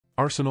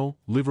Arsenal,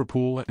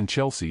 Liverpool and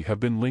Chelsea have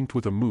been linked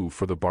with a move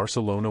for the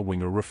Barcelona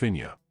winger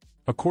Raphinha.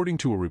 According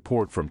to a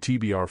report from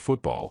TBR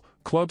Football,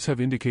 clubs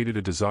have indicated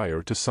a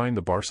desire to sign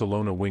the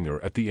Barcelona winger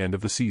at the end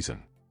of the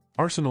season.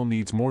 Arsenal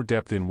needs more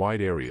depth in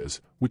wide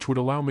areas, which would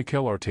allow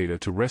Mikel Arteta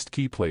to rest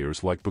key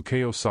players like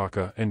Bukayo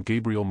Saka and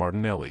Gabriel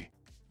Martinelli.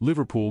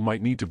 Liverpool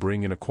might need to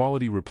bring in a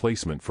quality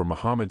replacement for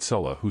Mohamed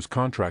Salah, whose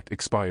contract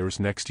expires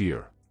next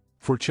year.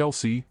 For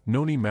Chelsea,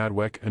 Noni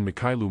Madueke and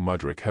Mykhailo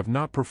Mudryk have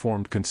not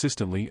performed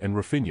consistently, and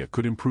Raphinha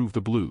could improve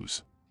the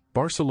Blues.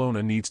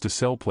 Barcelona needs to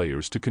sell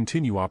players to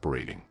continue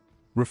operating.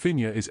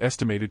 Raphinha is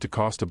estimated to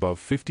cost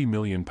above £50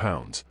 million,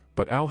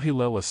 but Al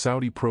Hilal, a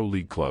Saudi Pro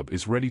League club,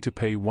 is ready to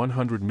pay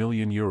 €100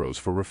 million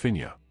for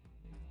Raphinha.